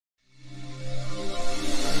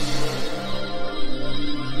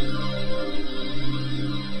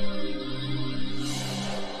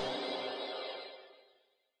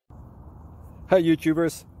Hi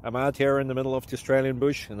YouTubers, I'm out here in the middle of the Australian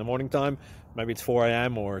bush in the morning time. Maybe it's 4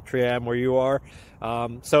 a.m. or 3 a.m. where you are.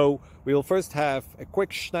 So we'll first have a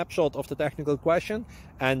quick snapshot of the technical question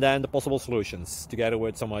and then the possible solutions, together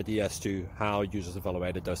with some ideas to how users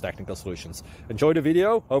evaluated those technical solutions. Enjoy the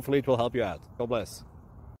video, hopefully it will help you out. God bless.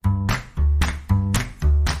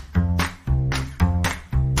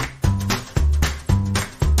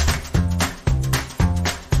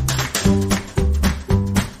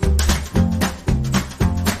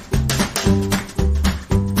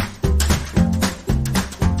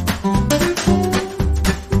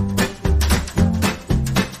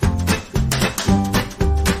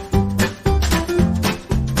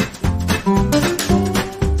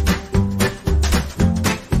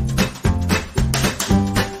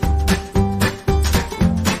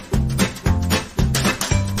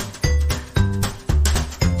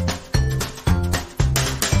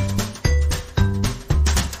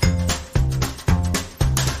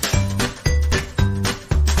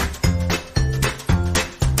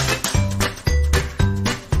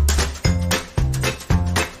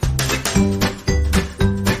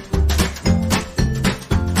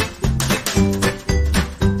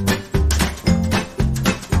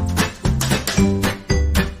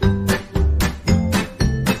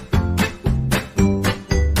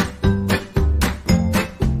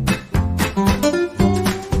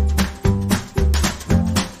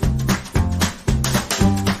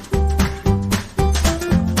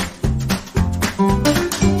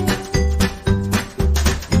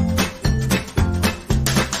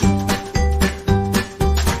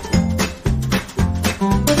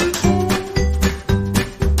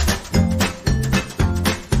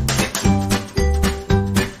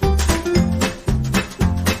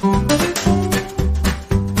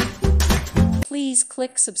 Please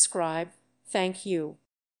click subscribe. Thank you.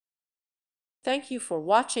 Thank you for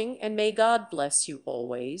watching, and may God bless you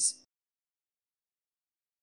always.